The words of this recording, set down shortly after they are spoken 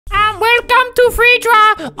Welcome to Free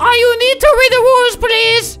Draw. All you need to read the rules,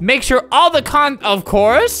 please. Make sure all the of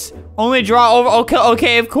course. Only draw over,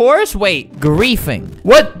 okay, of course. Wait, griefing.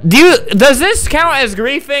 What, does this count as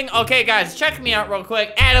griefing? Okay, guys, check me out real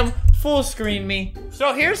quick. Adam, full screen me.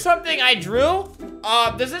 So here's something I drew.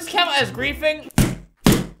 Does this count as griefing?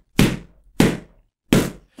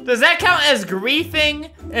 Does that count as griefing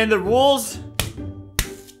in the rules?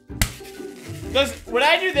 Would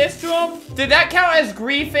I do this to him? Did that count as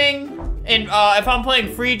griefing in, if I'm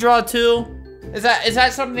playing Free Draw 2? Is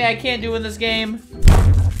that something I can't do in this game?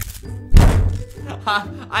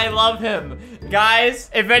 I love him. Guys,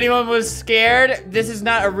 if anyone was scared, this is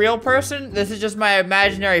not a real person. This is just my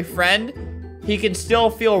imaginary friend. He can still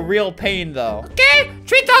feel real pain though. Okay,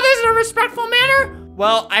 treat others in a respectful manner.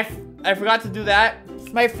 Well, I forgot to do that.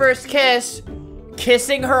 My first kiss,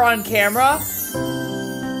 kissing her on camera.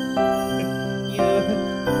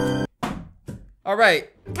 All right,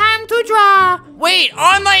 time to draw. Wait,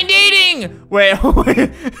 online dating. Wait.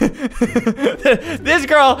 This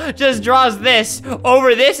girl just draws this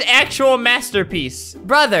over this actual masterpiece.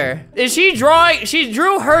 Brother, is she drawing? She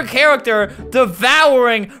drew her character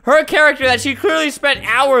devouring her character that she clearly spent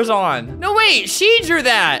hours on. No, wait, she drew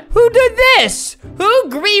that. Who did this? Who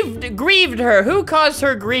grieved her? Who caused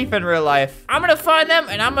her grief in real life? I'm gonna find them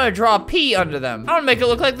and I'm gonna draw a P under them. I'm gonna make it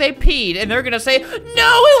look like they peed and they're gonna say, no,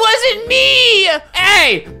 it wasn't me.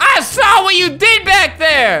 Hey, I saw what you did back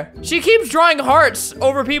there. She keeps drawing hearts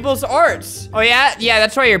over people's arts. Oh yeah? Yeah,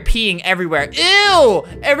 that's why you're peeing everywhere. Ew,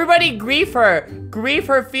 everybody grief her. Grief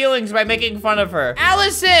her feelings by making fun of her.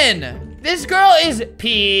 Allison. This girl is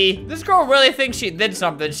pee. This girl really thinks she did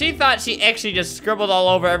something. She thought she actually just scribbled all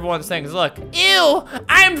over everyone's things. Look, ew,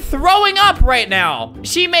 I'm throwing up right now.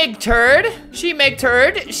 She make turd. She make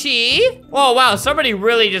turd. She. Oh, wow, somebody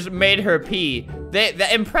really just made her pee.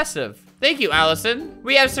 Impressive. Thank you, Allison.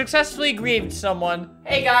 We have successfully grieved someone.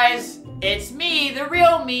 Hey guys, it's me, the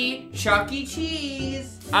real me, Chuck E.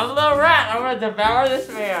 Cheese. I'm a little rat. I'm gonna devour this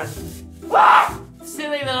man. Ah!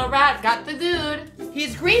 Silly little rat got the dude.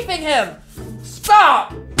 He's griefing him.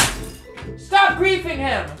 Stop! Stop griefing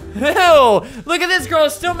him. Ew, look at this girl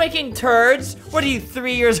still making turds. What are you,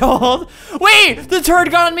 3 years old? Wait, the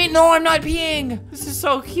turd got on me. No, I'm not peeing. This is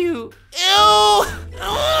so cute. Ew.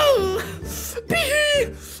 Pee.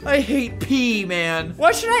 I hate pee, man.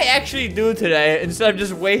 What should I actually do today instead of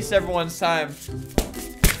just waste everyone's time?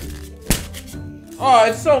 Oh,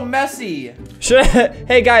 it's so messy.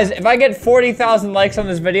 Hey guys, if I get 40,000 likes on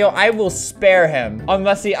this video, I will spare him.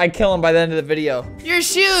 Unless I kill him by the end of the video. Your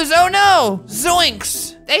shoes, oh no!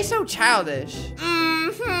 Zoinks! They so childish.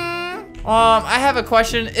 I have a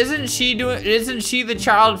question. Isn't she the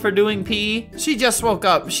child for doing pee? She just woke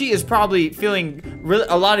up. She is probably feeling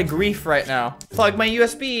a lot of grief right now. Plug my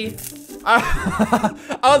USB. I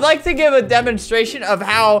would like to give a demonstration of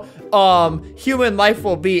how human life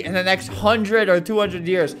will be in the next 100 or 200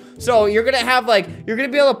 years. So you're gonna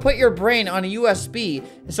be able to put your brain on a USB.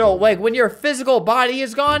 So like when your physical body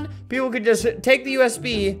is gone, people could just take the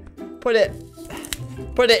USB, put it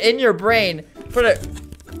in your brain,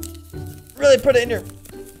 really put it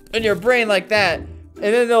in your brain like that, and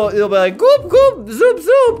then they'll be like goop goop zoop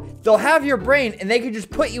zoop. They'll have your brain and they can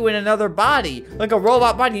just put you in another body, like a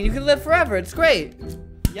robot body, and you can live forever. It's great.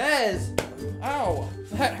 Yes. Ow,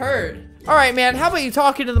 that hurt. All right, man, how about you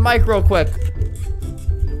talk into the mic real quick?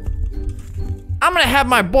 I'm gonna have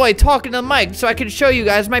my boy talk into the mic so I can show you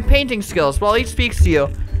guys my painting skills while he speaks to you.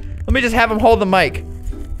 Let me just have him hold the mic.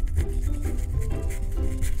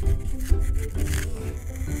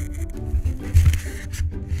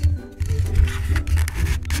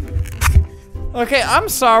 Okay, I'm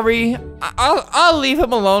sorry. I'll leave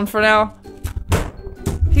him alone for now.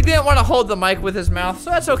 He didn't want to hold the mic with his mouth, so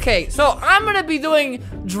that's okay. So I'm gonna be doing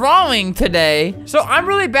drawing today. So I'm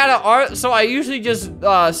really bad at art, so I usually just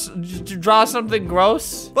draw something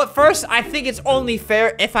gross. But first, I think it's only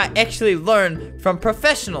fair if I actually learn from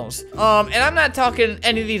professionals. And I'm not talking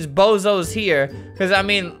any of these bozos here, because I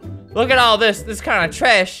mean, look at all this kind of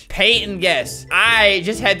trash. Paint and guess. I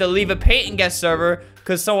just had to leave a paint and guess server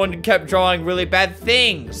because someone kept drawing really bad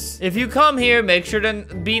things. If you come here, make sure to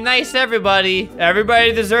be nice to everybody.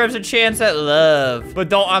 Everybody deserves a chance at love. But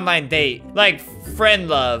don't online date. Like, friend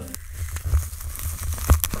love.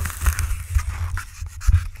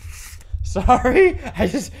 Sorry, I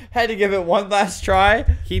just had to give it one last try.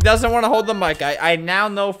 He doesn't want to hold the mic. I now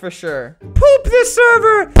know for sure. Poop this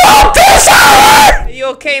server! Poop this server! Are you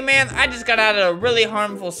okay, man? I just got out of a really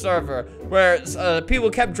harmful server where people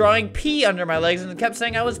kept drawing pee under my legs and kept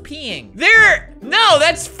saying I was peeing. No,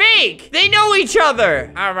 that's fake. They know each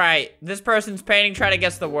other. All right, this person's painting. Try to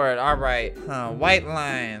guess the word. All right. White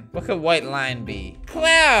line. What could white line be?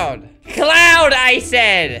 Cloud. Cloud, I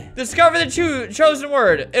said. Discover the chosen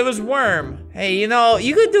word. It was worm. Hey, you know,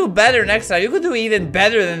 you could do better next time. You could do even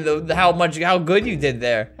better than how good you did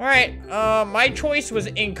there. All right, my choice was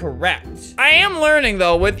incorrect. I am learning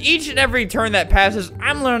though. With each and every turn that passes,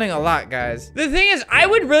 I'm learning a lot, guys. The thing is, I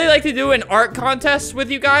would really like to do an art contest with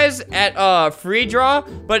you guys at free draw,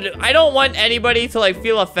 but I don't want anybody to like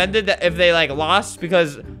feel offended that if they like lost,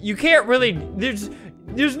 because you can't really,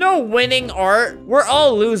 there's no winning art. We're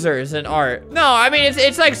all losers in art. No, I mean,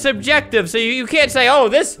 it's like subjective, so you can't say, oh,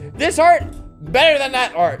 this art better than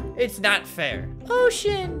that art. It's not fair.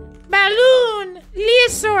 Ocean, balloon,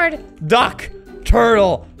 lizard, duck,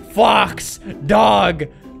 turtle, fox, dog,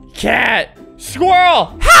 cat,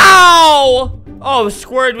 squirrel. How? Oh,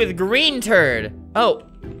 squared with green turd. Oh,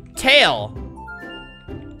 tail.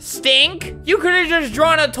 Stink? You could have just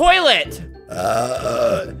drawn a toilet.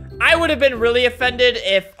 I would have been really offended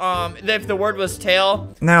if the word was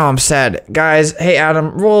tail. Now I'm sad. Guys, hey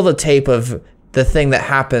Adam, roll the tape of the thing that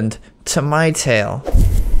happened to my tail.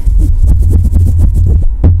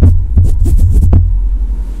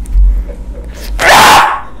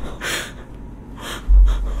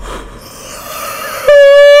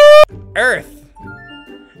 Earth.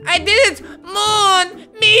 I did it! Moon!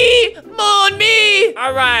 Me!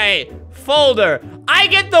 All right, folder. I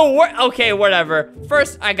get the word. Okay, whatever.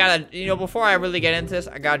 First, I gotta, before I really get into this,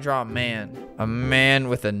 I gotta draw a man. A man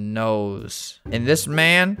with a nose. And this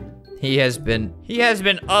man, he has been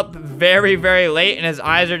up very, very late, and his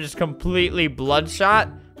eyes are just completely bloodshot.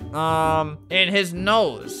 And his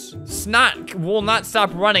nose. Snot will not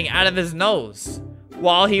stop running out of his nose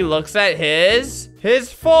while he looks at his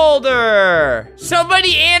folder.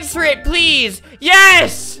 Somebody answer it, please.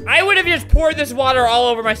 Yes! I would have just poured this water all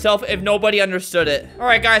over myself if nobody understood it. All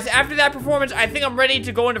right, guys, after that performance, I think I'm ready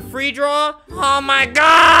to go into free draw. Oh my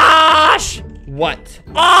gosh! What?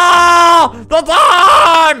 Oh, the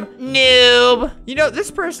bomb! Noob. You know, this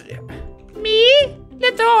person, me?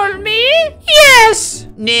 Little me? Yes!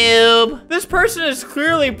 Noob. This person is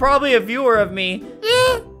clearly probably a viewer of me.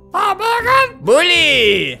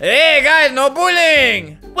 Bully! Hey guys, no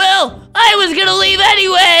bullying! Well, I was gonna leave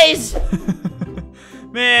anyways!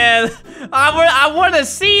 Man, I wanna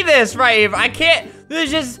see this, right? I can't,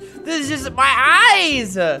 this is just my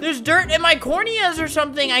eyes! There's dirt in my corneas or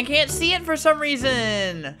something, I can't see it for some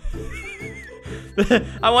reason.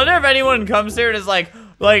 I wonder if anyone comes here and is like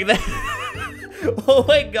that. Oh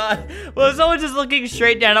my god. Well, someone's just looking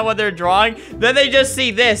straight down at what they're drawing, then they just see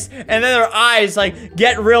this, and then their eyes like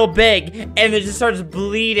get real big, and it just starts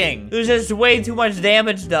bleeding. There's just way too much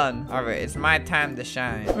damage done. All right, it's my time to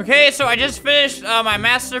shine. Okay, so I just finished my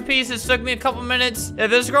masterpiece. It took me a couple minutes. If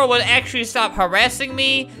this girl would actually stop harassing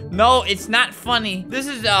me, no, it's not funny. This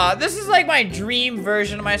is like my dream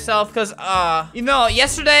version of myself, because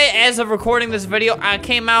yesterday, as of recording this video, I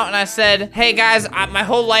came out and I said, hey guys, my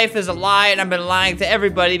whole life is a lie, and I've been lying to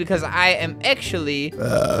everybody because I am actually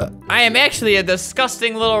a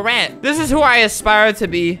disgusting little rant. This is who I aspire to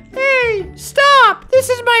be. Hey, stop! This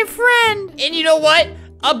is my friend. And you know what?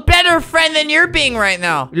 A better friend than you're being right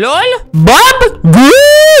now. LOL? Bob?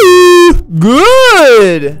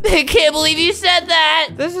 Good. I can't believe you said that.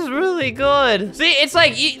 This is really good. See, it's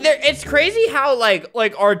like, it's crazy how like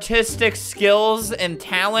artistic skills and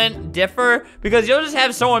talent differ, because you'll just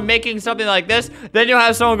have someone making something like this, then you'll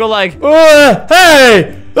have someone go like,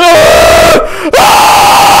 hey!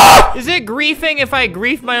 Is it griefing if I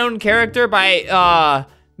grief my own character by,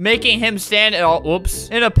 making him stand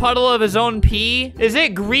in a puddle of his own pee? Is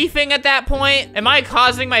it griefing at that point? Am I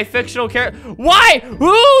causing my fictional character? Why?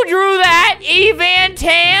 Who drew that? Evan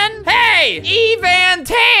Tan? Hey, Evan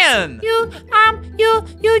Tan!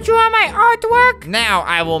 You draw my artwork? Now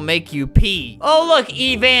I will make you pee. Oh, look,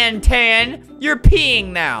 Evan Tan. You're peeing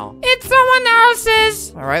now. It's someone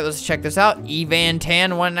else's. All right, let's check this out. Evan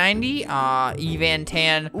Tan 190. Evan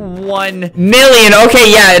Tan 1 million.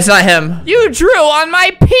 Okay, yeah, it's not him. You drew on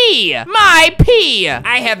my pee. My pee.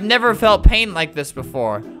 I have never felt pain like this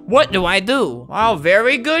before. What do I do? Wow,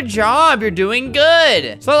 very good job. You're doing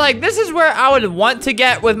good. So, like, this is where I would want to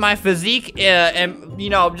get with my physique and,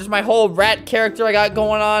 just my whole rat character I got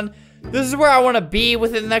going on. This is where I want to be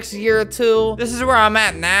within the next year or two. This is where I'm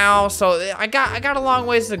at now, so I got a long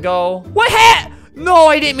ways to go. What No,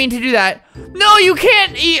 I didn't mean to do that. No, you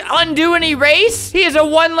can't undo and erase. He is a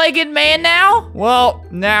one-legged man now. Well,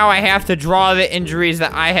 now I have to draw the injuries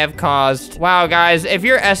that I have caused. Wow, guys, if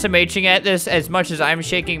you're SMHing at this as much as I'm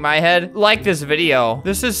shaking my head, like this video.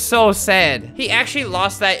 This is so sad. He actually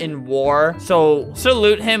lost that in war, so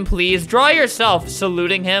salute him, please. Draw yourself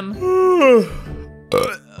saluting him.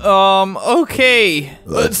 Okay.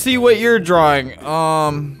 Let's see what you're drawing.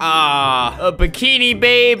 A Bikini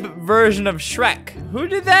Babe version of Shrek. Who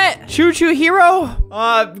did that? Choo Choo Hero?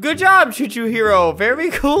 Good job, Choo Choo Hero. Very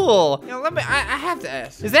cool. You know, I have to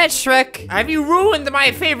ask. Is that Shrek? Have you ruined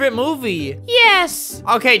my favorite movie? Yes.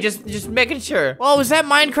 Okay, just making sure. Whoa, is that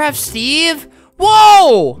Minecraft Steve?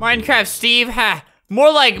 Whoa! Minecraft Steve, ha.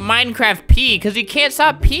 More like Minecraft pee, because he can't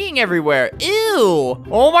stop peeing everywhere. Ew.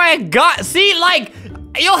 Oh my god. See, like,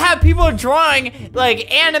 you'll have people drawing, like,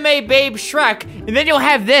 anime babe Shrek, and then you'll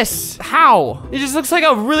have this. How? It just looks like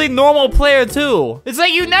a really normal player, too. It's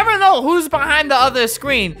like you never know who's behind the other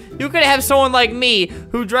screen. You could have someone like me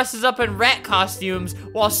who dresses up in rat costumes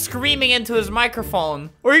while screaming into his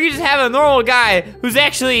microphone. Or you could just have a normal guy who's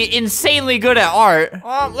actually insanely good at art.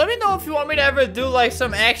 Let me know if you want me to ever do, like,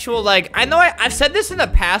 some actual, like, I know I've said this in the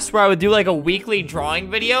past where I would do, like, a weekly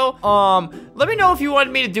drawing video. Let me know if you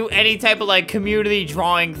wanted me to do any type of, like, community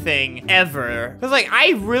drawing thing ever. Because, like,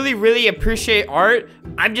 I really, really appreciate art.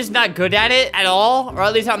 I'm just not good at it at all. Or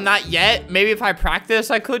at least I'm not yet. Maybe if I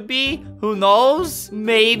practice, I could be. Who knows?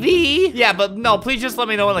 Maybe. Yeah, but no, please just let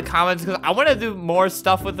me know in the comments because I want to do more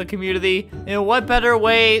stuff with the community. And what better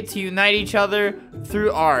way to unite each other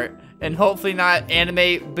through art? And hopefully not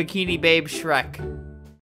anime Bikini Babe Shrek.